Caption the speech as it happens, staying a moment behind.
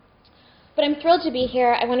But I'm thrilled to be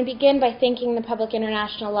here. I want to begin by thanking the Public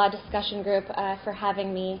International Law Discussion Group for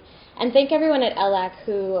having me, and thank everyone at LLAC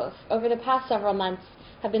who, over the past several months,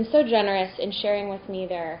 have been so generous in sharing with me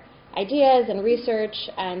their ideas and research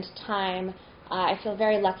and time. I feel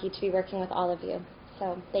very lucky to be working with all of you,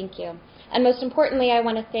 so thank you. And most importantly, I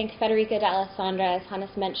want to thank Federica D'Alessandra, as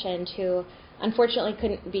Hannes mentioned, who unfortunately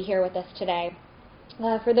couldn't be here with us today.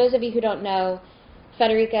 For those of you who don't know,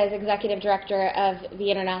 Federica is Executive Director of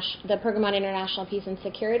the Program on International Peace and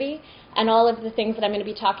Security, and all of the things that I'm going to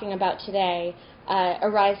be talking about today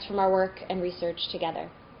arise from our work and research together.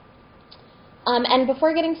 And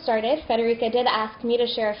before getting started, Federica did ask me to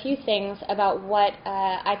share a few things about what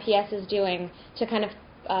IPS is doing to kind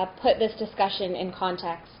of put this discussion in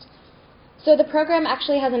context. So the program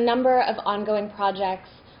actually has a number of ongoing projects,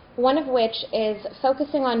 one of which is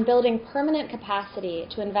focusing on building permanent capacity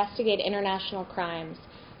to investigate international crimes,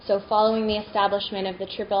 so following the establishment of the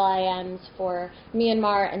IIIMs for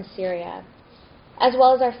Myanmar and Syria, as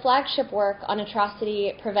well as our flagship work on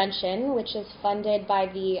atrocity prevention, which is funded by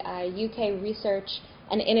the UK Research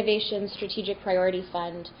and Innovation Strategic Priority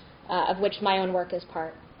Fund, of which my own work is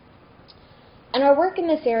part. And our work in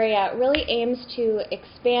this area really aims to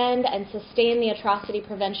expand and sustain the atrocity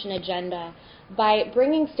prevention agenda by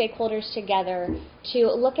bringing stakeholders together to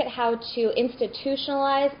look at how to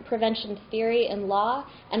institutionalize prevention theory in law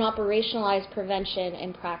and operationalize prevention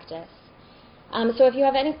in practice. So if you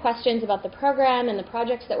have any questions about the program and the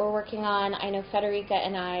projects that we're working on, I know Federica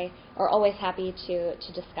and I are always happy to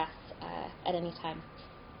discuss at any time.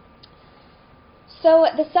 So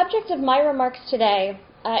the subject of my remarks today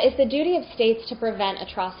is the duty of states to prevent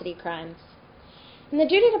atrocity crimes. And the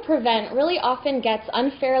duty to prevent really often gets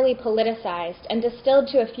unfairly politicized and distilled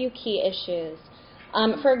to a few key issues.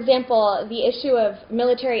 For example, the issue of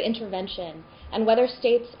military intervention and whether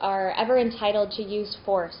states are ever entitled to use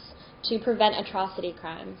force to prevent atrocity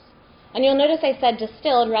crimes. And you'll notice I said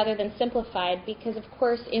distilled rather than simplified because, of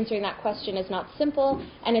course, answering that question is not simple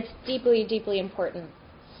and it's deeply, deeply important.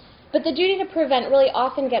 But the duty to prevent really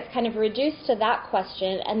often gets kind of reduced to that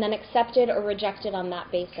question and then accepted or rejected on that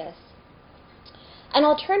basis. And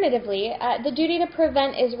alternatively, the duty to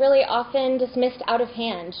prevent is really often dismissed out of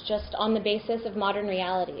hand just on the basis of modern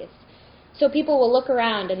realities. So people will look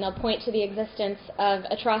around and they'll point to the existence of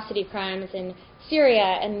atrocity crimes in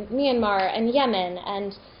Syria and Myanmar and Yemen,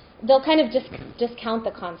 and they'll kind of discount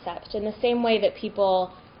the concept in the same way that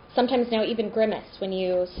people sometimes now even grimace when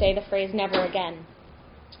you say the phrase never again.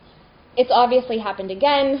 It's obviously happened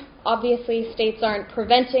again. Obviously, states aren't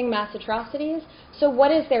preventing mass atrocities. So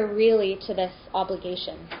what is there really to this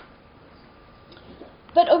obligation?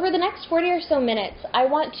 But over the next 40 or so minutes, I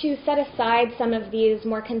want to set aside some of these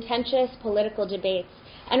more contentious political debates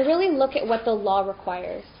and really look at what the law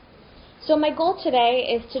requires. So my goal today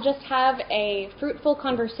is to just have a fruitful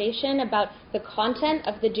conversation about the content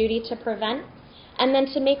of the duty to prevent, and then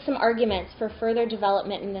to make some arguments for further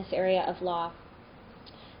development in this area of law.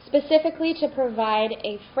 Specifically, to provide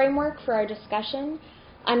a framework for our discussion,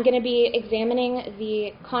 I'm going to be examining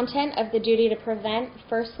the content of the duty to prevent,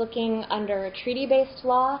 first looking under treaty-based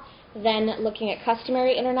law, then looking at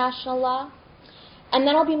customary international law. And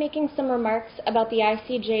then I'll be making some remarks about the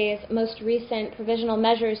ICJ's most recent provisional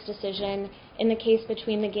measures decision in the case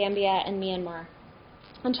between the Gambia and Myanmar.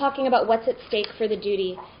 I'm talking about what's at stake for the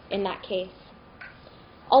duty in that case.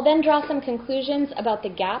 I'll then draw some conclusions about the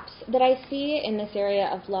gaps that I see in this area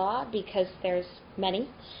of law, because there's many.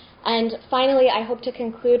 And finally, I hope to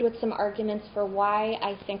conclude with some arguments for why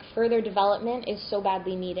I think further development is so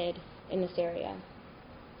badly needed in this area.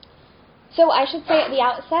 So I should say at the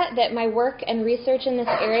outset that my work and research in this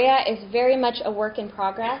area is very much a work in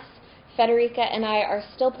progress. Federica and I are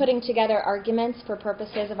still putting together arguments for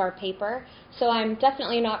purposes of our paper, so I'm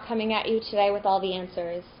definitely not coming at you today with all the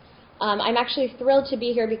answers. I'm actually thrilled to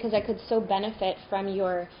be here because I could so benefit from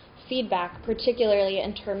your feedback, particularly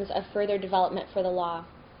in terms of further development for the law.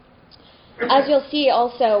 As you'll see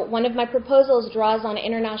also, one of my proposals draws on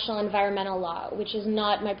international environmental law, which is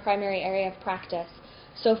not my primary area of practice.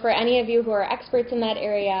 So for any of you who are experts in that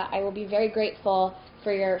area, I will be very grateful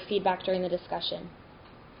for your feedback during the discussion.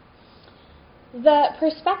 The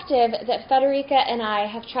perspective that Federica and I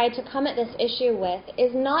have tried to come at this issue with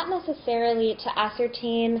is not necessarily to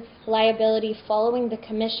ascertain liability following the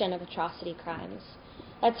commission of atrocity crimes.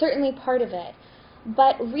 That's certainly part of it,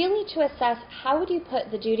 but really to assess how would you put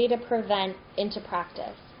the duty to prevent into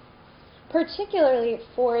practice, particularly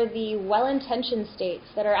for the well-intentioned states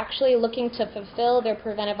that are actually looking to fulfill their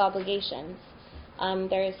preventive obligations.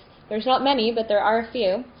 There's not many, but there are a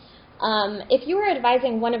few. If you were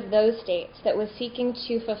advising one of those states that was seeking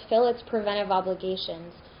to fulfill its preventive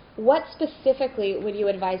obligations, what specifically would you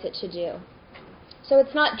advise it to do? So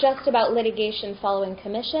it's not just about litigation following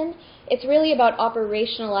commission, it's really about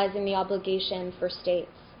operationalizing the obligation for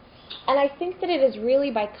states. And I think that it is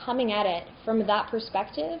really by coming at it from that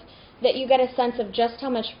perspective that you get a sense of just how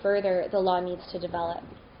much further the law needs to develop.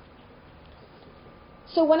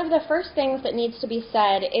 So one of the first things that needs to be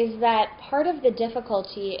said is that part of the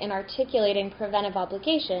difficulty in articulating preventive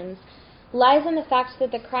obligations lies in the fact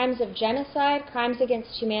that the crimes of genocide, crimes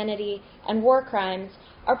against humanity, and war crimes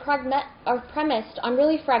are premised on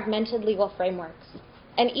really fragmented legal frameworks,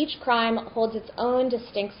 and each crime holds its own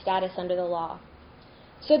distinct status under the law.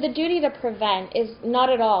 So the duty to prevent is not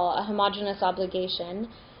at all a homogeneous obligation,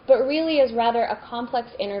 but really is rather a complex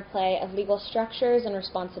interplay of legal structures and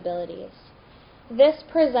responsibilities. This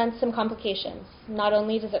presents some complications. Not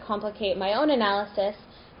only does it complicate my own analysis,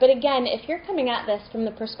 but again, if you're coming at this from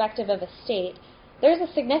the perspective of a state, there's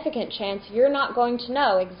a significant chance you're not going to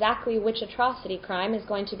know exactly which atrocity crime is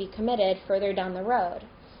going to be committed further down the road.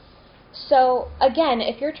 So again,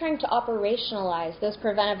 if you're trying to operationalize those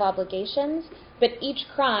preventive obligations, but each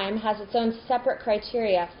crime has its own separate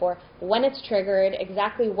criteria for when it's triggered,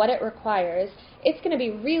 exactly what it requires, it's going to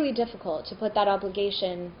be really difficult to put that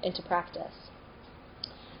obligation into practice.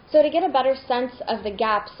 So to get a better sense of the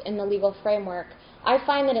gaps in the legal framework, I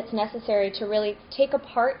find that it's necessary to really take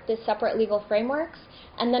apart the separate legal frameworks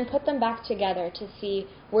and then put them back together to see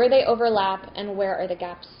where they overlap and where are the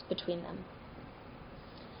gaps between them.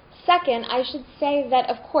 Second, I should say that,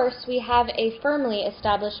 of course, we have a firmly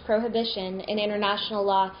established prohibition in international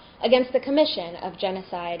law against the commission of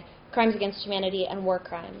genocide, crimes against humanity, and war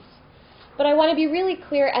crimes. But I want to be really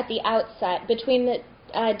clear at the outset between the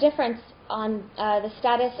difference on the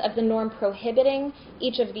status of the norm prohibiting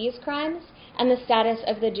each of these crimes and the status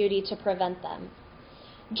of the duty to prevent them.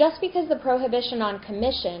 Just because the prohibition on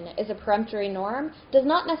commission is a peremptory norm does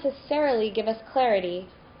not necessarily give us clarity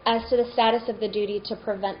as to the status of the duty to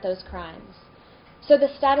prevent those crimes. So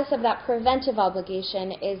the status of that preventive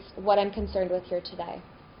obligation is what I'm concerned with here today.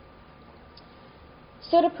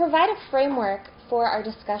 So to provide a framework for our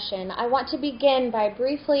discussion, I want to begin by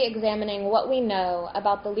briefly examining what we know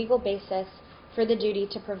about the legal basis for the duty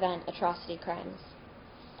to prevent atrocity crimes.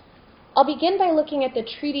 I'll begin by looking at the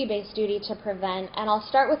treaty-based duty to prevent, and I'll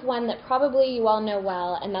start with one that probably you all know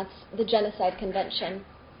well, and that's the Genocide Convention.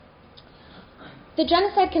 The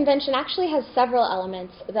Genocide Convention actually has several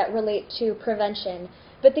elements that relate to prevention,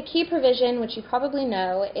 but the key provision, which you probably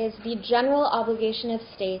know, is the general obligation of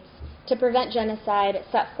states to prevent genocide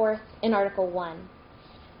set forth in Article 1.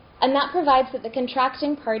 And that provides that the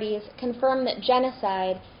contracting parties confirm that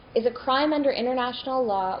genocide is a crime under international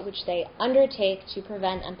law which they undertake to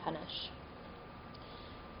prevent and punish.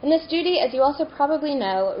 And this duty, as you also probably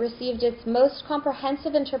know, received its most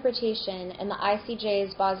comprehensive interpretation in the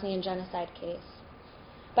ICJ's Bosnian genocide case.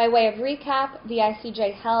 By way of recap, the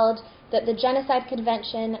ICJ held that the Genocide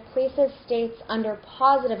Convention places states under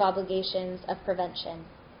positive obligations of prevention.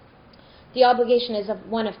 The obligation is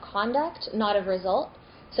one of conduct, not of result,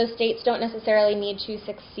 so states don't necessarily need to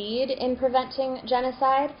succeed in preventing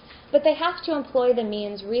genocide, but they have to employ the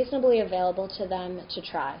means reasonably available to them to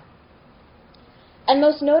try. And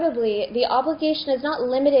most notably, the obligation is not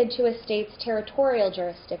limited to a state's territorial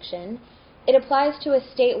jurisdiction. It applies to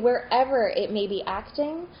a state wherever it may be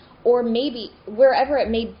acting, or maybe wherever it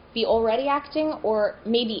may be already acting, or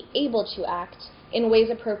may be able to act in ways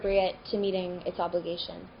appropriate to meeting its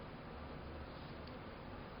obligation.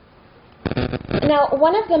 Now,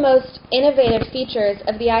 one of the most innovative features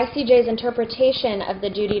of the ICJ's interpretation of the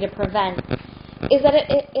duty to prevent is that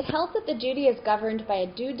it held that the duty is governed by a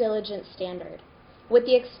due diligence standard, with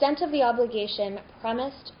the extent of the obligation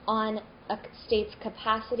premised on a state's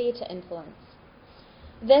capacity to influence.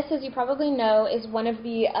 This, as you probably know, is one of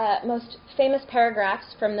the most famous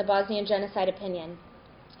paragraphs from the Bosnian genocide opinion,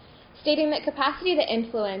 stating that capacity to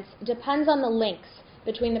influence depends on the links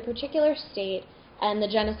between the particular state and the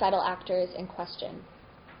genocidal actors in question.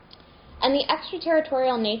 And the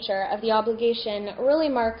extraterritorial nature of the obligation really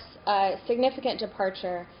marks a significant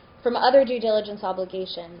departure from other due diligence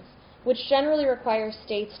obligations, which generally require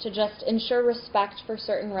states to just ensure respect for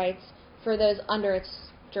certain rights for those under its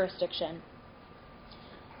jurisdiction.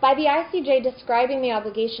 By the ICJ describing the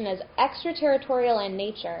obligation as extraterritorial in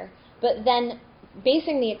nature, but then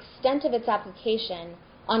basing the extent of its application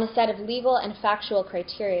on a set of legal and factual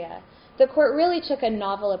criteria, the court really took a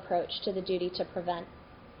novel approach to the duty to prevent.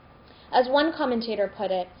 As one commentator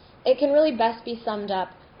put it, it can really best be summed up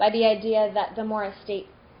by the idea that the more a state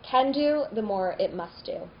can do, the more it must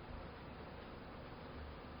do.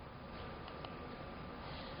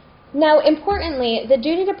 Now, importantly, the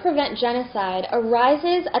duty to prevent genocide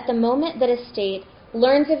arises at the moment that a state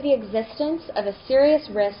learns of the existence of a serious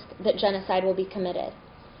risk that genocide will be committed.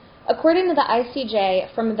 According to the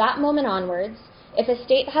ICJ, from that moment onwards, if a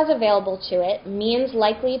state has available to it means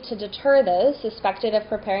likely to deter those suspected of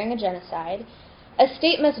preparing a genocide, a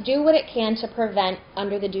state must do what it can to prevent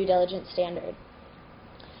under the due diligence standard.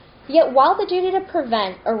 Yet while the duty to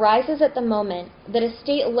prevent arises at the moment that a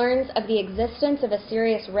state learns of the existence of a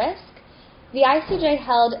serious risk, the ICJ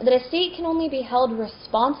held that a state can only be held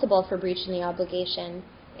responsible for breaching the obligation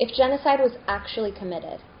if genocide was actually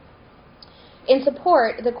committed. In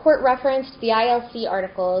support, the court referenced the ILC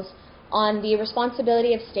articles on the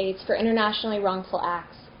responsibility of states for internationally wrongful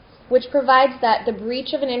acts, which provides that the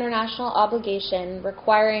breach of an international obligation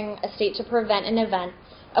requiring a state to prevent an event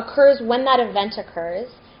occurs when that event occurs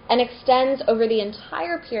and extends over the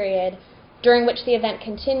entire period during which the event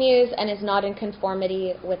continues and is not in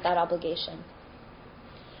conformity with that obligation.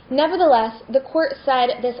 Nevertheless, the court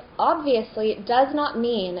said this obviously does not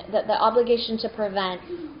mean that the obligation to prevent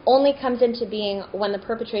only comes into being when the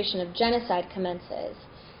perpetration of genocide commences.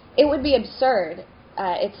 It would be absurd,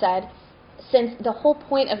 it said, since the whole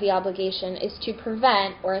point of the obligation is to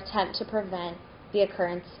prevent or attempt to prevent the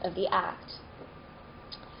occurrence of the act.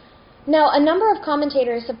 Now, a number of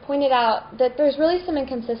commentators have pointed out that there's really some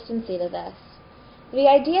inconsistency to this. The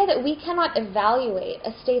idea that we cannot evaluate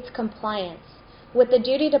a state's compliance with the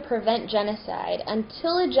duty to prevent genocide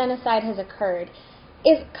until a genocide has occurred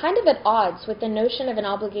is kind of at odds with the notion of an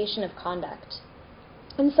obligation of conduct.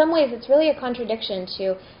 In some ways, it's really a contradiction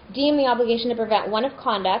to deem the obligation to prevent one of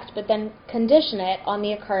conduct, but then condition it on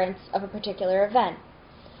the occurrence of a particular event.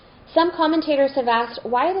 Some commentators have asked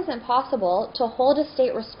why it isn't possible to hold a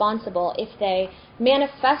state responsible if they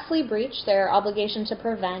manifestly breach their obligation to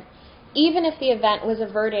prevent, even if the event was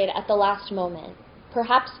averted at the last moment,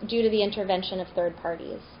 perhaps due to the intervention of third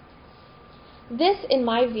parties. This, in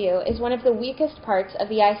my view, is one of the weakest parts of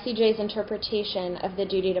the ICJ's interpretation of the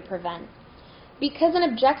duty to prevent. Because an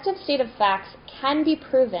objective state of facts can be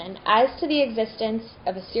proven as to the existence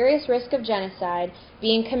of a serious risk of genocide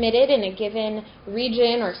being committed in a given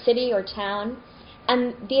region or city or town,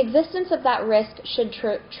 and the existence of that risk should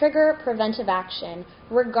trigger preventive action,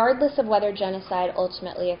 regardless of whether genocide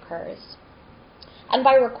ultimately occurs. And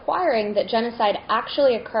by requiring that genocide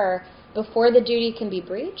actually occur before the duty can be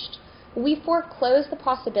breached, we foreclose the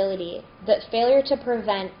possibility that failure to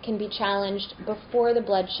prevent can be challenged before the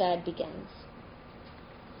bloodshed begins.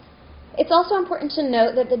 It's also important to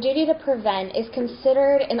note that the duty to prevent is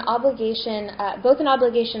considered an obligation, both an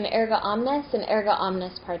obligation erga omnes and erga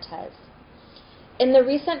omnes partes. In the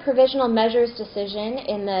recent provisional measures decision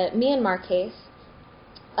in the Myanmar case,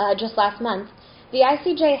 just last month, the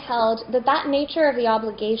ICJ held that that nature of the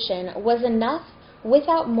obligation was enough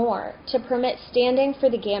without more to permit standing for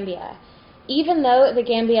the Gambia, even though the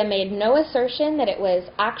Gambia made no assertion that it was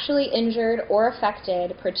actually injured or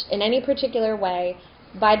affected in any particular way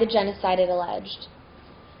by the genocide it alleged.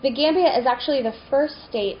 The Gambia is actually the first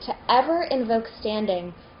state to ever invoke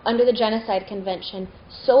standing under the Genocide Convention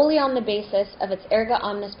solely on the basis of its erga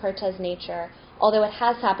omnes partes nature, although it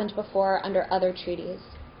has happened before under other treaties.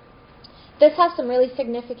 This has some really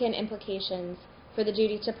significant implications for the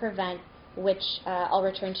duty to prevent, which I'll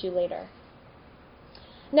return to later.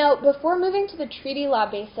 Now, before moving to the treaty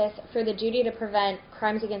law basis for the duty to prevent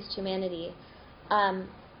crimes against humanity, hold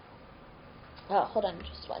on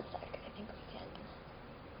just one sec. I think we can.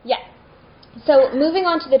 Yeah. So moving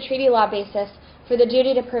on to the treaty law basis for the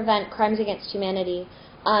duty to prevent crimes against humanity,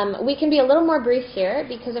 we can be a little more brief here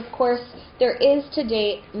because, of course, there is to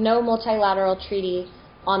date no multilateral treaty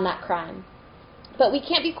on that crime. But we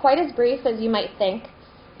can't be quite as brief as you might think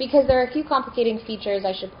because there are a few complicating features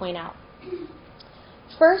I should point out.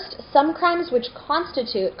 First, some crimes which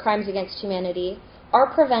constitute crimes against humanity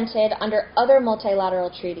are prevented under other multilateral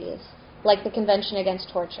treaties, like the Convention Against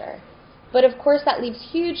Torture. But of course that leaves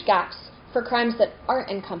huge gaps for crimes that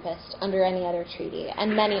aren't encompassed under any other treaty,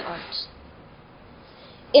 and many aren't.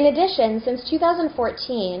 In addition, since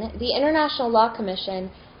 2014, the International Law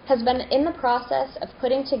Commission has been in the process of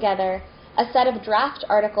putting together a set of draft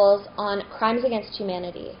articles on crimes against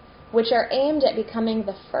humanity, which are aimed at becoming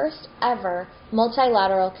the first ever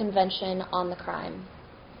multilateral convention on the crime.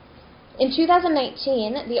 In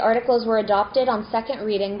 2019, the articles were adopted on second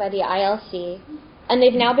reading by the ILC, and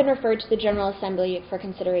they've now been referred to the General Assembly for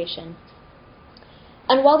consideration.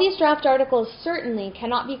 And while these draft articles certainly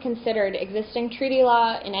cannot be considered existing treaty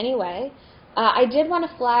law in any way, I did want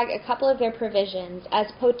to flag a couple of their provisions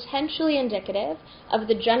as potentially indicative of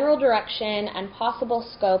the general direction and possible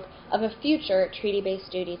scope of a future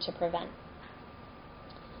treaty-based duty to prevent.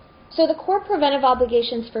 So the core preventive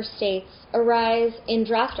obligations for states arise in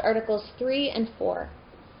Draft Articles 3 and 4.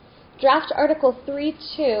 Draft Article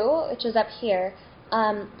 3.2, which is up here,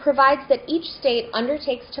 provides that each state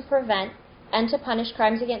undertakes to prevent and to punish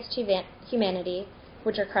crimes against humanity,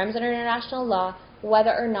 which are crimes under international law,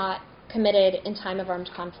 whether or not committed in time of armed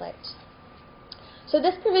conflict. So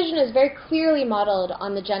this provision is very clearly modeled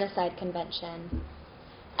on the Genocide Convention.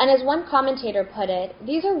 And as one commentator put it,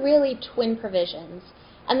 these are really twin provisions.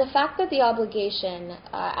 And the fact that the obligation,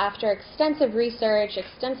 after extensive research,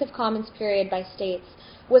 extensive comments period by states,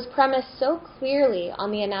 was premised so clearly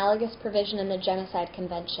on the analogous provision in the Genocide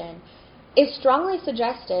Convention is strongly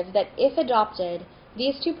suggestive that if adopted,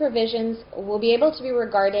 these two provisions will be able to be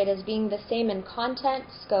regarded as being the same in content,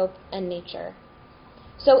 scope, and nature.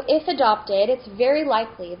 So if adopted, it's very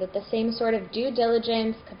likely that the same sort of due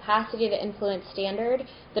diligence, capacity to influence standard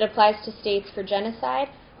that applies to states for genocide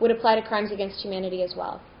would apply to crimes against humanity as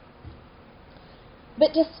well.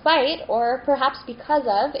 But despite, or perhaps because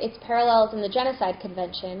of, its parallels in the Genocide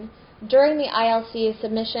Convention, during the ILC's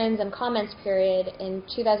submissions and comments period in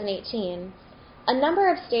 2018, a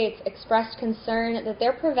number of states expressed concern that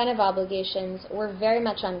their preventive obligations were very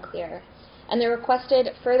much unclear, and they requested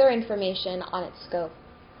further information on its scope.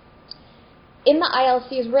 In the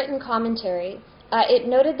ILC's written commentary, it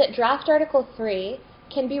noted that Draft Article 3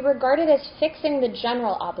 can be regarded as fixing the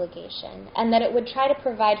general obligation, and that it would try to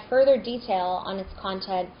provide further detail on its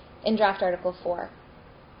content in Draft Article 4.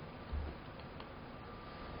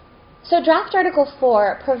 So Draft Article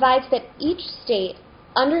 4 provides that each state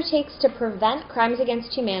undertakes to prevent crimes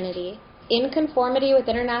against humanity in conformity with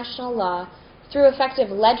international law through effective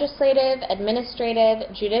legislative,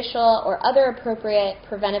 administrative, judicial, or other appropriate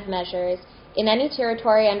preventive measures in any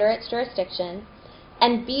territory under its jurisdiction,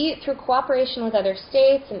 and B, through cooperation with other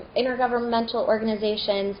states and intergovernmental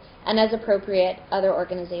organizations, and as appropriate, other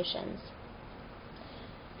organizations.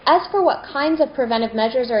 As for what kinds of preventive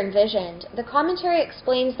measures are envisioned, the commentary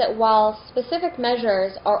explains that while specific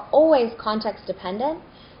measures are always context-dependent,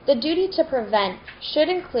 the duty to prevent should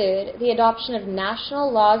include the adoption of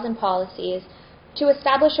national laws and policies to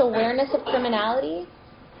establish awareness of criminality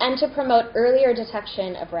and to promote earlier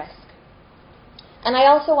detection of risk. And I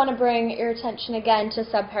also want to bring your attention again to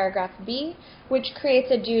subparagraph B, which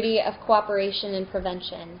creates a duty of cooperation and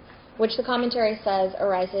prevention, which the commentary says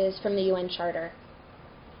arises from the UN Charter.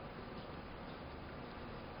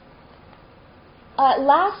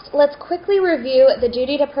 Last, let's quickly review the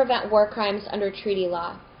duty to prevent war crimes under treaty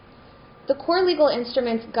law. The core legal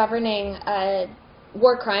instruments governing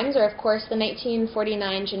war crimes are, of course, the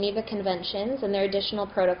 1949 Geneva Conventions and their additional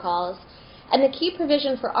protocols, and the key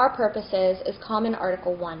provision for our purposes is Common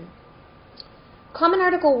Article 1. Common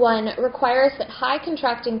Article 1 requires that high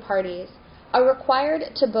contracting parties are required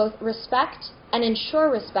to both respect and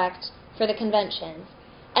ensure respect for the conventions,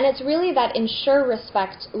 and it's really that ensure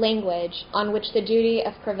respect language on which the duty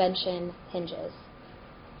of prevention hinges.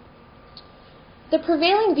 The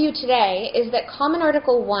prevailing view today is that Common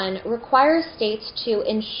Article 1 requires states to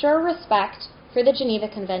ensure respect for the Geneva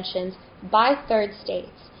Conventions by third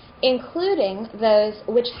states, including those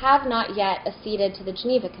which have not yet acceded to the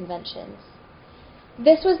Geneva Conventions.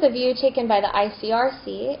 This was the view taken by the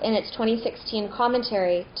ICRC in its 2016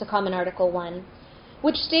 commentary to Common Article 1,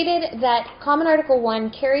 which stated that Common Article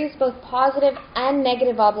 1 carries both positive and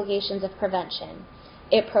negative obligations of prevention.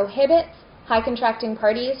 It prohibits high contracting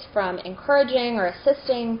parties from encouraging or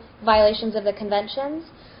assisting violations of the conventions,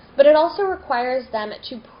 but it also requires them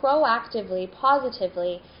to proactively,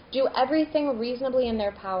 positively, do everything reasonably in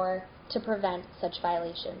their power to prevent such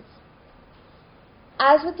violations.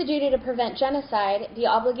 As with the duty to prevent genocide, the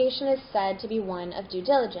obligation is said to be one of due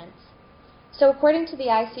diligence. So according to the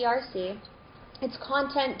ICRC, its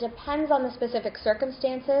content depends on the specific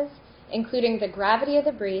circumstances, including the gravity of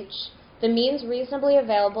the breach, the means reasonably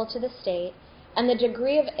available to the state, and the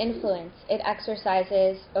degree of influence it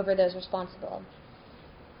exercises over those responsible.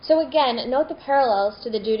 So again, note the parallels to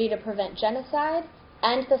the duty to prevent genocide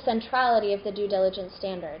and the centrality of the due diligence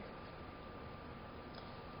standard.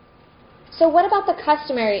 So what about the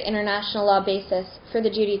customary international law basis for the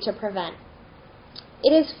duty to prevent?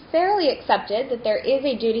 It is fairly accepted that there is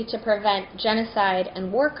a duty to prevent genocide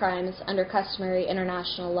and war crimes under customary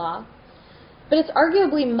international law, but it's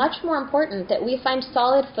arguably much more important that we find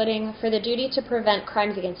solid footing for the duty to prevent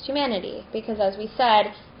crimes against humanity, because as we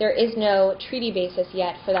said, there is no treaty basis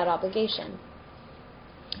yet for that obligation.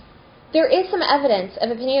 There is some evidence of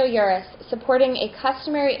opinio juris supporting a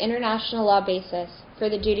customary international law basis for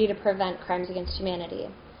the duty to prevent crimes against humanity.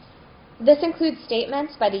 This includes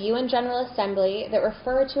statements by the UN General Assembly that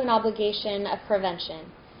refer to an obligation of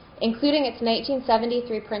prevention, including its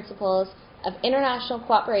 1973 principles of international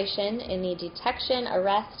cooperation in the detection,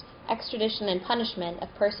 arrest, extradition, and punishment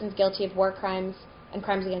of persons guilty of war crimes and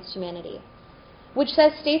crimes against humanity, which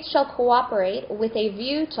says states shall cooperate with a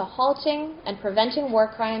view to halting and preventing war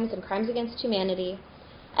crimes and crimes against humanity,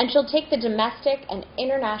 and shall take the domestic and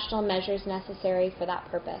international measures necessary for that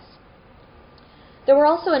purpose. There were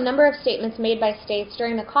also a number of statements made by states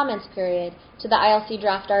during the comments period to the ILC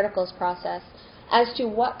draft articles process as to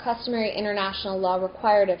what customary international law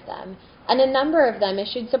required of them, and a number of them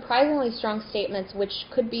issued surprisingly strong statements which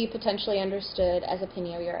could be potentially understood as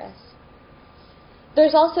opinio juris.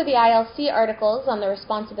 There's also the ILC articles on the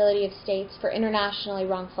responsibility of states for internationally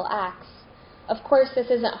wrongful acts. Of course,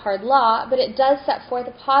 this isn't hard law, but it does set forth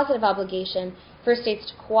a positive obligation for states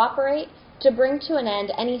to cooperate to bring to an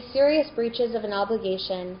end any serious breaches of an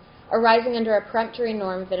obligation arising under a peremptory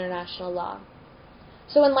norm of international law.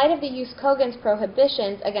 So in light of the Jus Cogens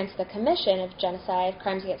prohibitions against the commission of genocide,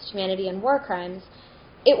 crimes against humanity, and war crimes,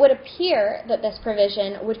 it would appear that this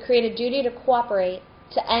provision would create a duty to cooperate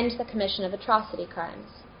to end the commission of atrocity crimes.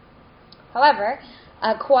 However,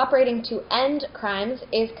 cooperating to end crimes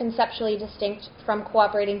is conceptually distinct from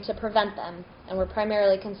cooperating to prevent them, and we're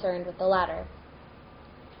primarily concerned with the latter.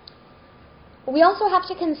 We also have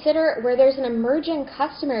to consider where there's an emerging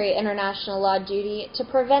customary international law duty to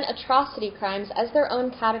prevent atrocity crimes as their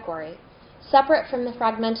own category, separate from the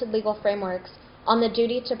fragmented legal frameworks on the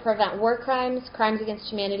duty to prevent war crimes, crimes against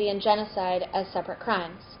humanity, and genocide as separate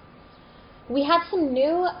crimes. We have some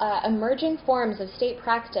new emerging forms of state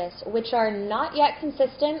practice which are not yet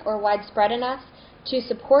consistent or widespread enough to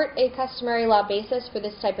support a customary law basis for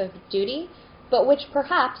this type of duty, but which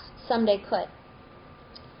perhaps someday could.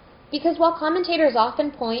 Because while commentators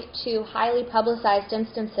often point to highly publicized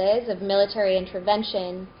instances of military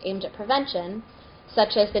intervention aimed at prevention,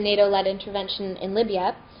 such as the NATO-led intervention in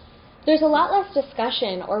Libya, there's a lot less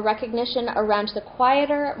discussion or recognition around the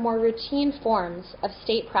quieter, more routine forms of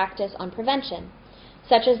state practice on prevention,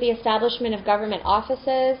 such as the establishment of government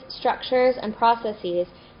offices, structures, and processes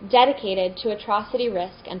dedicated to atrocity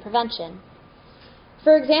risk and prevention.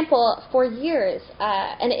 For example, for years,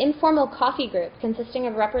 an informal coffee group consisting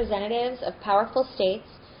of representatives of powerful states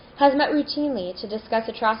has met routinely to discuss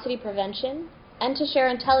atrocity prevention and to share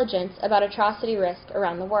intelligence about atrocity risk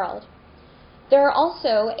around the world. There are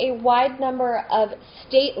also a wide number of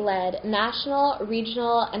state-led national,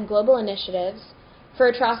 regional, and global initiatives for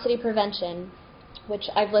atrocity prevention, which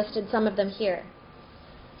I've listed some of them here.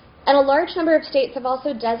 And a large number of states have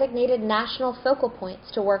also designated national focal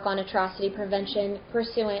points to work on atrocity prevention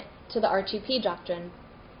pursuant to the R2P doctrine.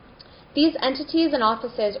 These entities and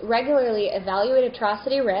offices regularly evaluate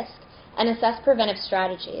atrocity risk and assess preventive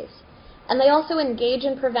strategies. And they also engage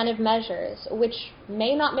in preventive measures, which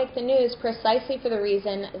may not make the news precisely for the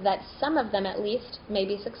reason that some of them, at least, may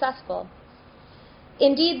be successful.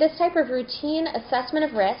 Indeed, this type of routine assessment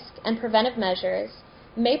of risk and preventive measures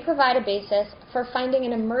may provide a basis for finding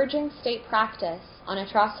an emerging state practice on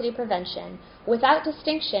atrocity prevention without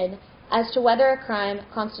distinction as to whether a crime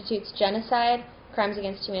constitutes genocide, crimes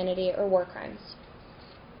against humanity, or war crimes.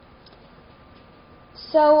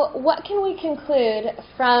 So, what can we conclude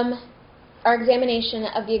from our examination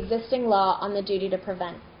of the existing law on the duty to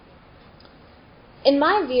prevent? In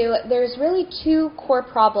my view, there's really two core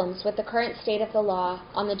problems with the current state of the law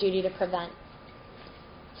on the duty to prevent.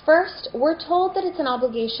 First, we're told that it's an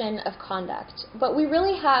obligation of conduct, but we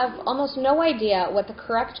really have almost no idea what the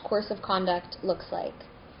correct course of conduct looks like.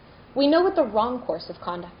 We know what the wrong course of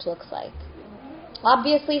conduct looks like.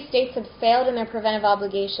 Obviously, states have failed in their preventive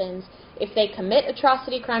obligations if they commit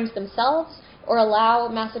atrocity crimes themselves or allow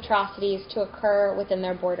mass atrocities to occur within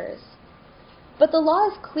their borders. But the law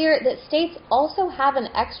is clear that states also have an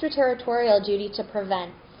extraterritorial duty to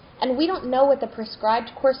prevent, and we don't know what the prescribed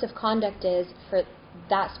course of conduct is for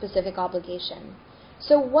that specific obligation.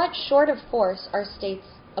 So what short of force are states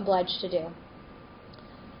obliged to do?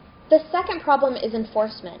 The second problem is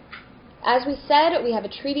enforcement. As we said, we have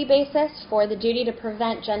a treaty basis for the duty to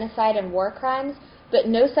prevent genocide and war crimes, but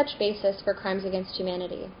no such basis for crimes against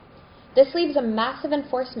humanity. This leaves a massive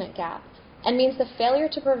enforcement gap and means the failure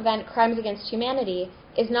to prevent crimes against humanity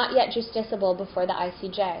is not yet justiciable before the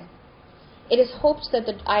ICJ. It is hoped that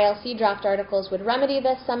the ILC draft articles would remedy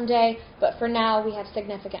this someday, but for now we have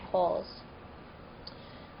significant holes.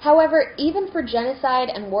 However, even for genocide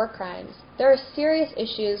and war crimes, there are serious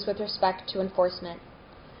issues with respect to enforcement.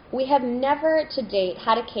 We have never to date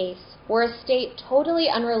had a case where a state totally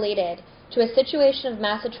unrelated to a situation of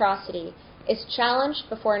mass atrocity is challenged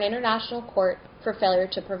before an international court for failure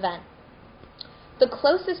to prevent. The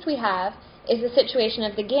closest we have is the situation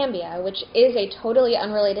of the Gambia, which is a totally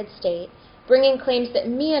unrelated state, bringing claims that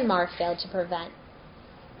Myanmar failed to prevent.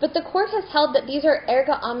 But the court has held that these are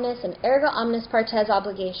erga omnes and erga omnes partes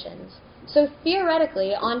obligations. So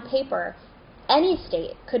theoretically, on paper, any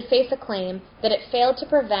state could face a claim that it failed to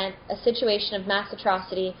prevent a situation of mass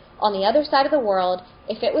atrocity on the other side of the world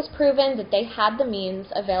if it was proven that they had the means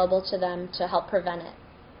available to them to help prevent it.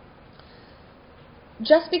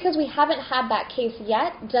 Just because we haven't had that case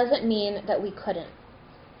yet doesn't mean that we couldn't.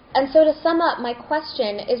 And so to sum up, my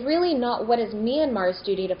question is really not what is Myanmar's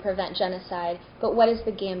duty to prevent genocide, but what is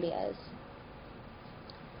the Gambia's.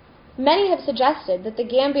 Many have suggested that the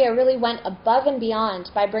Gambia really went above and beyond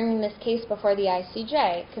by bringing this case before the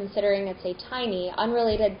ICJ, considering it's a tiny,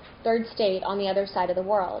 unrelated third state on the other side of the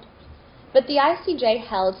world. But the ICJ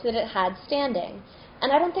held that it had standing,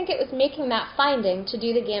 and I don't think it was making that finding to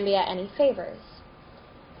do the Gambia any favors.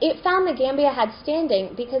 It found the Gambia had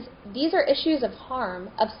standing because these are issues of harm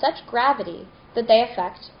of such gravity that they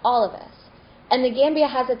affect all of us. And the Gambia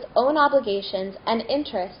has its own obligations and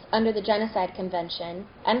interests under the Genocide Convention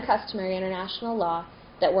and customary international law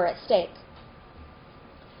that were at stake.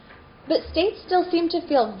 But states still seem to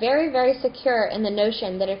feel very, very secure in the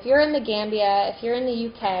notion that if you're in the Gambia, if you're in the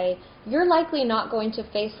UK, you're likely not going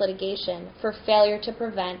to face litigation for failure to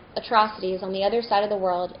prevent atrocities on the other side of the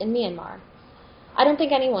world in Myanmar. I don't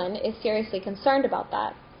think anyone is seriously concerned about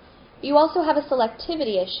that. You also have a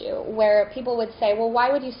selectivity issue where people would say, well,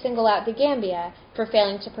 why would you single out the Gambia for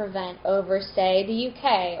failing to prevent over, say, the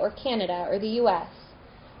UK or Canada or the US,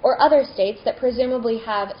 or other states that presumably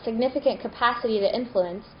have significant capacity to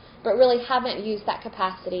influence but really haven't used that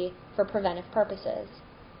capacity for preventive purposes.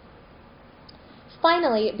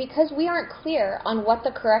 Finally, because we aren't clear on what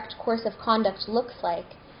the correct course of conduct looks like,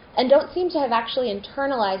 and don't seem to have actually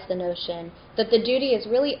internalized the notion that the duty is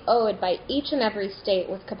really owed by each and every state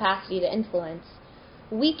with capacity to influence,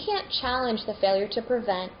 we can't challenge the failure to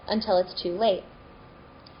prevent until it's too late.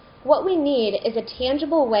 What we need is a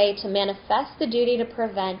tangible way to manifest the duty to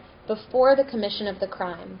prevent before the commission of the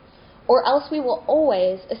crime, or else we will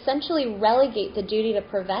always essentially relegate the duty to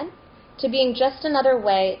prevent to being just another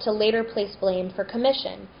way to later place blame for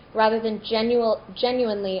commission, rather than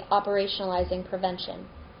genuinely operationalizing prevention.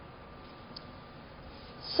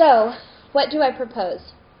 So, what do I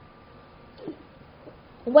propose?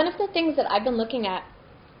 One of the things that I've been looking at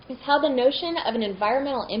is how the notion of an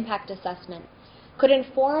environmental impact assessment could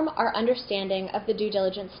inform our understanding of the due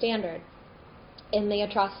diligence standard in the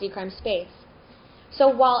atrocity crime space. So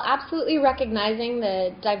while absolutely recognizing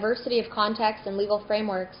the diversity of contexts and legal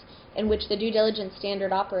frameworks in which the due diligence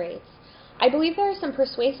standard operates, I believe there are some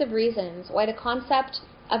persuasive reasons why the concept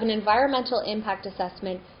of an environmental impact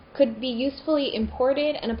assessment could be usefully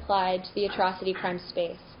imported and applied to the atrocity crime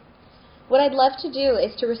space. What I'd love to do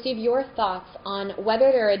is to receive your thoughts on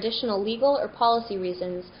whether there are additional legal or policy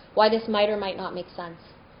reasons why this might or might not make sense.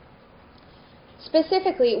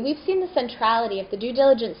 Specifically, we've seen the centrality of the due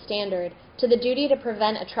diligence standard to the duty to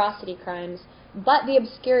prevent atrocity crimes, but the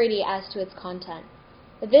obscurity as to its content.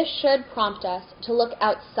 This should prompt us to look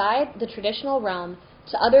outside the traditional realm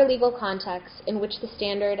to other legal contexts in which the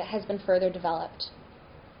standard has been further developed.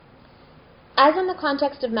 As in the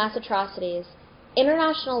context of mass atrocities,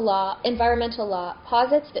 international law, environmental law,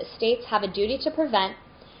 posits that states have a duty to prevent,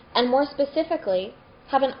 and more specifically,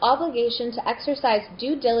 have an obligation to exercise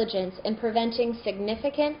due diligence in preventing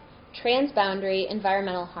significant transboundary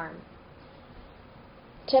environmental harm.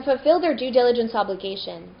 To fulfill their due diligence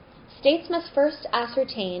obligation, states must first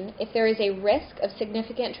ascertain if there is a risk of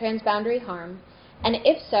significant transboundary harm, and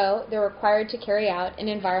if so, they're required to carry out an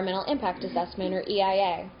environmental impact assessment, or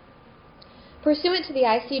EIA. Pursuant to the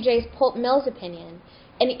ICJ's Polk-Mills opinion,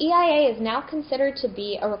 an EIA is now considered to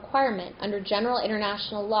be a requirement under general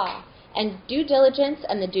international law, and due diligence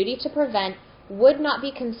and the duty to prevent would not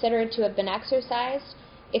be considered to have been exercised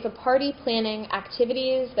if a party planning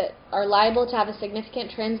activities that are liable to have a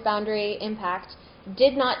significant transboundary impact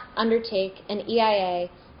did not undertake an EIA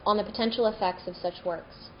on the potential effects of such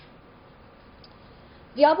works.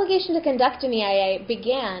 The obligation to conduct an EIA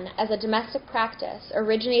began as a domestic practice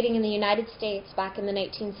originating in the United States back in the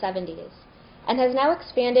 1970s, and has now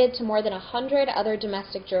expanded to more than 100 other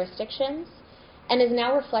domestic jurisdictions, and is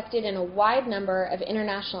now reflected in a wide number of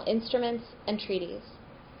international instruments and treaties.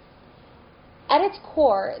 At its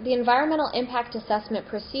core, the environmental impact assessment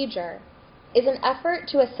procedure is an effort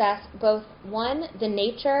to assess both, 1, the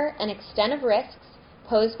nature and extent of risks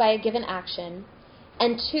posed by a given action,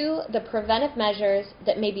 and 2, the preventive measures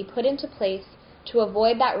that may be put into place to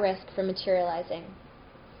avoid that risk from materializing.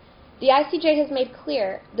 The ICJ has made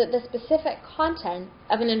clear that the specific content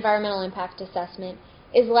of an environmental impact assessment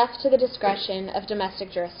is left to the discretion of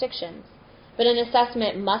domestic jurisdictions, but an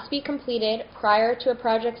assessment must be completed prior to a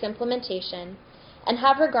project's implementation and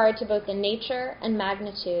have regard to both the nature and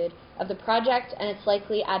magnitude of the project and its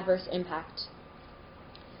likely adverse impact.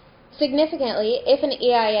 Significantly, if an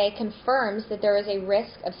EIA confirms that there is a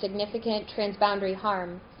risk of significant transboundary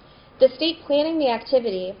harm, the state planning the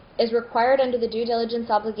activity is required under the due diligence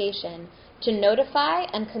obligation to notify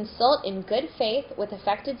and consult in good faith with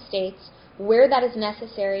affected states where that is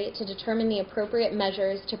necessary to determine the appropriate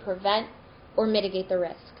measures to prevent or mitigate the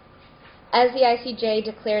risk. As the ICJ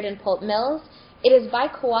declared in Polk Mills, it is by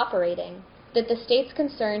cooperating that the states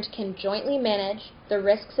concerned can jointly manage the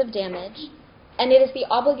risks of damage, and it is the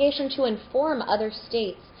obligation to inform other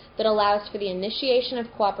states that allows for the initiation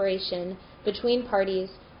of cooperation between parties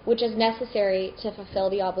which is necessary to fulfill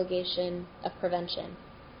the obligation of prevention.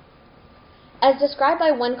 As described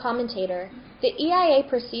by one commentator, the EIA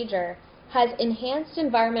procedure has enhanced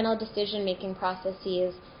environmental decision-making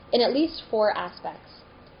processes in at least 4 aspects.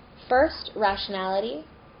 First, rationality.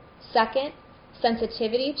 Second,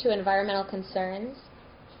 sensitivity to environmental concerns.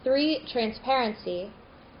 3, transparency.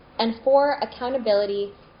 And 4,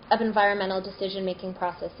 accountability of environmental decision-making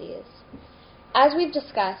processes. As we've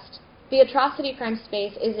discussed, the atrocity crime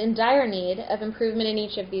space is in dire need of improvement in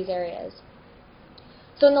each of these areas.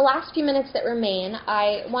 So in the last few minutes that remain,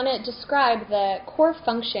 I want to describe the core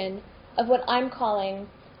function of what I'm calling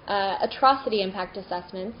atrocity impact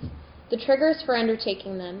assessments, the triggers for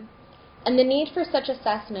undertaking them, and the need for such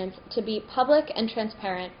assessments to be public and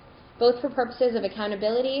transparent, both for purposes of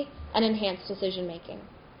accountability and enhanced decision-making.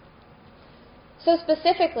 So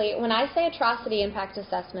specifically, when I say atrocity impact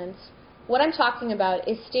assessments, what I'm talking about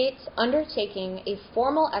is states undertaking a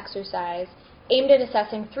formal exercise aimed at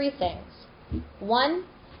assessing 3 things. 1,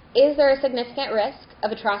 is there a significant risk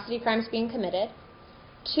of atrocity crimes being committed?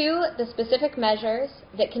 2, the specific measures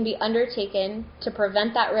that can be undertaken to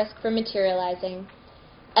prevent that risk from materializing.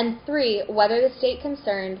 And 3, whether the state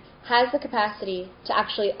concerned has the capacity to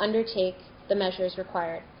actually undertake the measures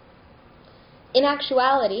required. In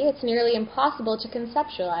actuality, it's nearly impossible to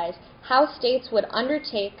conceptualize how states would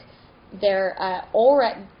undertake their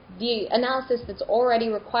the analysis that's already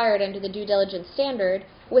required under the due diligence standard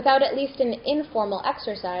without at least an informal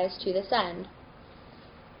exercise to this end.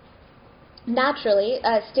 Naturally,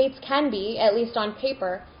 states can be, at least on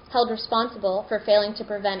paper, held responsible for failing to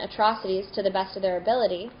prevent atrocities to the best of their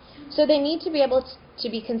ability, so they need to be able to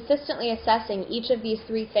be consistently assessing each of these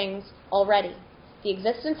 3 things already: the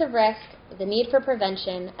existence of risk, the need for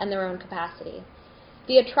prevention, and their own capacity.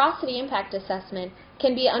 The atrocity impact assessment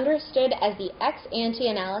can be understood as the ex-ante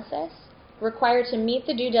analysis required to meet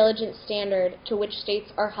the due diligence standard to which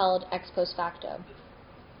states are held ex post facto.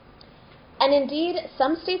 And indeed,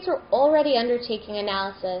 some states are already undertaking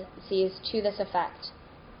analyses to this effect.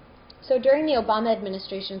 So during the Obama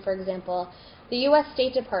administration, for example, the U.S.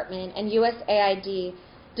 State Department and USAID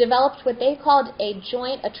developed what they called a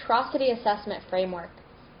joint atrocity assessment framework,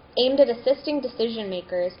 aimed at assisting decision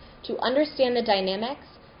makers to understand the dynamics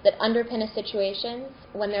that underpin a situation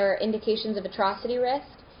when there are indications of atrocity risk,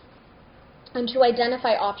 and to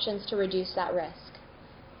identify options to reduce that risk.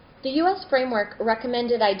 The U.S. framework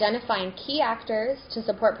recommended identifying key actors to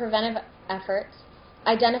support preventive efforts,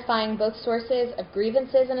 identifying both sources of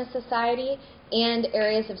grievances in a society and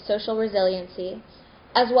areas of social resiliency,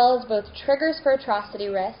 as well as both triggers for atrocity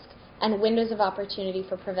risk and windows of opportunity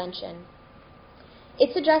for prevention.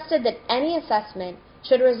 It suggested that any assessment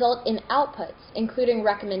should result in outputs, including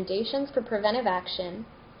recommendations for preventive action,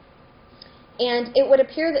 and it would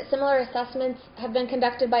appear that similar assessments have been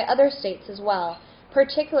conducted by other states as well,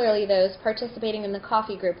 particularly those participating in the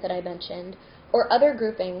coffee group that I mentioned, or other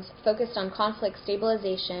groupings focused on conflict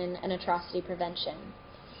stabilization and atrocity prevention.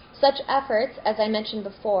 Such efforts, as I mentioned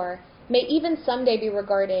before, may even someday be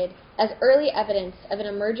regarded as early evidence of an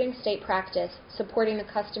emerging state practice supporting the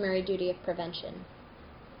customary duty of prevention.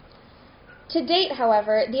 To date,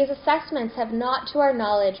 however, these assessments have not, to our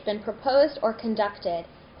knowledge, been proposed or conducted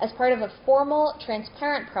as part of a formal,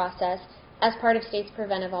 transparent process as part of states'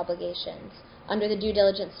 preventive obligations under the due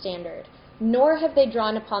diligence standard, nor have they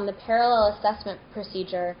drawn upon the parallel assessment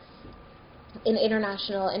procedure in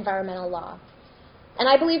international environmental law. And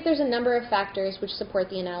I believe there's a number of factors which support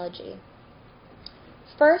the analogy.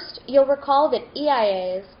 First, you'll recall that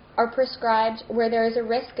EIAs are prescribed where there is a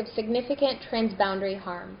risk of significant transboundary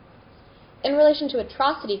harm. In relation to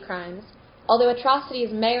atrocity crimes, although atrocities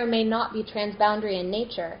may or may not be transboundary in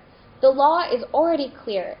nature, the law is already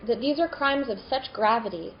clear that these are crimes of such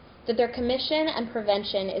gravity that their commission and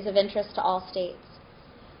prevention is of interest to all states.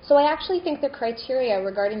 So I actually think the criteria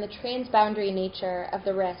regarding the transboundary nature of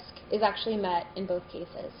the risk is actually met in both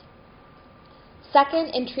cases. Second,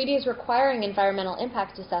 in treaties requiring environmental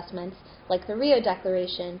impact assessments, like the Rio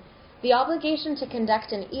Declaration, the obligation to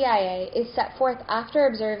conduct an EIA is set forth after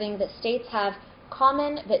observing that states have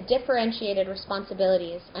common but differentiated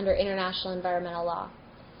responsibilities under international environmental law.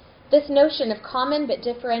 This notion of common but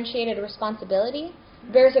differentiated responsibility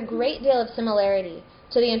bears a great deal of similarity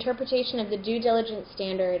to the interpretation of the due diligence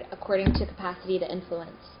standard according to capacity to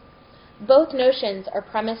influence. Both notions are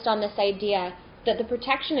premised on this idea that the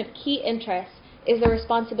protection of key interests is the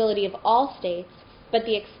responsibility of all states, but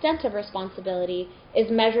the extent of responsibility is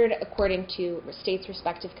measured according to states'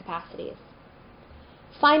 respective capacities.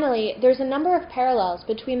 Finally, there's a number of parallels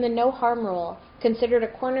between the no-harm rule, considered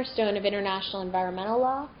a cornerstone of international environmental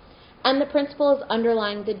law, and the principles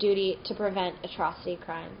underlying the duty to prevent atrocity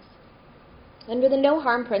crimes. Under the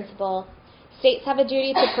no-harm principle, states have a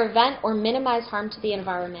duty to prevent or minimize harm to the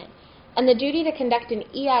environment, and the duty to conduct an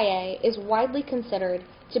EIA is widely considered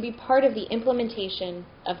to be part of the implementation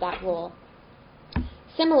of that rule.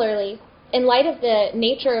 Similarly, in light of the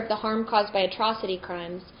nature of the harm caused by atrocity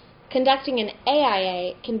crimes, conducting an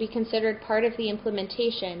AIA can be considered part of the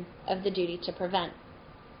implementation of the duty to prevent.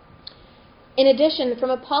 In addition, from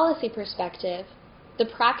a policy perspective, the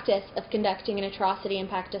practice of conducting an atrocity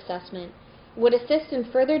impact assessment would assist in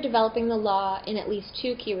further developing the law in at least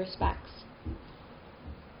two key respects.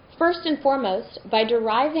 First and foremost, by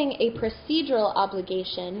deriving a procedural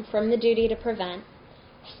obligation from the duty to prevent,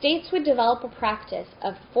 states would develop a practice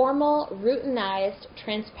of formal, routinized,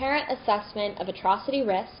 transparent assessment of atrocity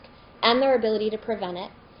risk and their ability to prevent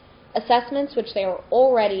it, assessments which they are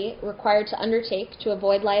already required to undertake to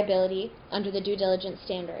avoid liability under the due diligence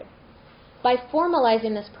standard. By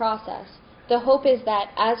formalizing this process, the hope is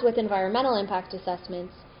that, as with environmental impact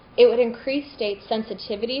assessments, it would increase states'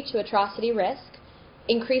 sensitivity to atrocity risk,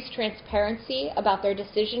 increase transparency about their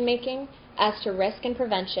decision-making as to risk and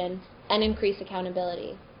prevention, and increase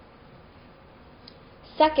accountability.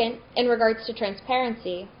 Second, in regards to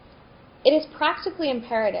transparency, it is practically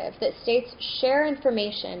imperative that states share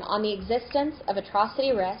information on the existence of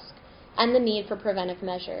atrocity risk and the need for preventive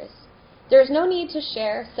measures. There is no need to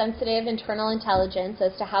share sensitive internal intelligence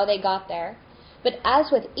as to how they got there, but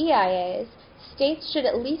as with EIAs, states should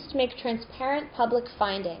at least make transparent public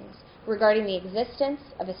findings regarding the existence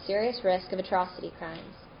of a serious risk of atrocity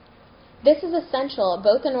crimes. This is essential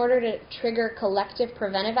both in order to trigger collective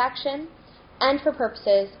preventive action and for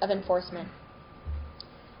purposes of enforcement.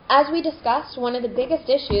 As we discussed, one of the biggest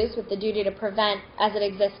issues with the duty to prevent as it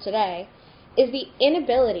exists today is the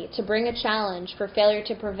inability to bring a challenge for failure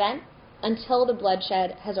to prevent until the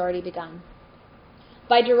bloodshed has already begun.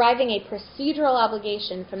 By deriving a procedural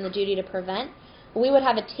obligation from the duty to prevent, we would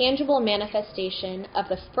have a tangible manifestation of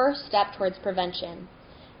the first step towards prevention,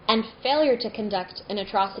 and failure to conduct an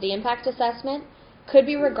atrocity impact assessment could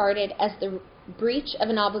be regarded as the breach of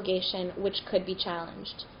an obligation which could be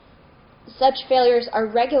challenged. Such failures are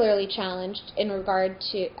regularly challenged in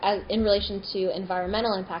relation to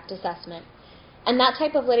environmental impact assessment, and that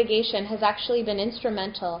type of litigation has actually been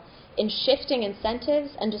instrumental in shifting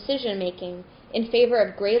incentives and decision-making in favor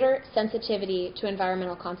of greater sensitivity to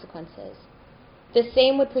environmental consequences. The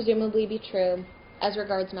same would presumably be true as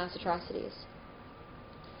regards mass atrocities.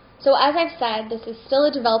 So as I've said, this is still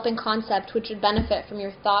a developing concept which would benefit from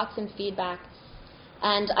your thoughts and feedback.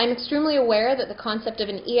 And I'm extremely aware that the concept of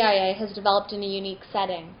an EIA has developed in a unique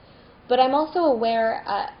setting. But I'm also aware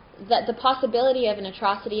that the possibility of an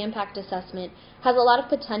atrocity impact assessment has a lot of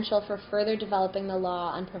potential for further developing the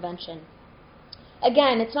law on prevention.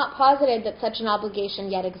 Again, it's not posited that such an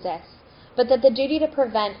obligation yet exists, but that the duty to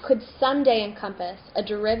prevent could someday encompass a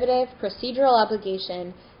derivative procedural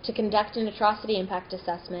obligation to conduct an atrocity impact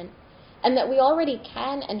assessment, and that we already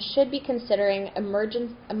can and should be considering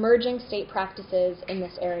emerging state practices in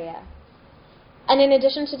this area. And in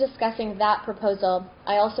addition to discussing that proposal,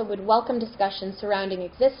 I also would welcome discussions surrounding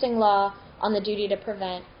existing law on the duty to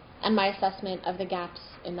prevent and my assessment of the gaps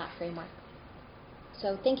in that framework.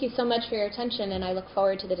 So thank you so much for your attention, and I look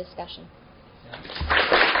forward to the discussion.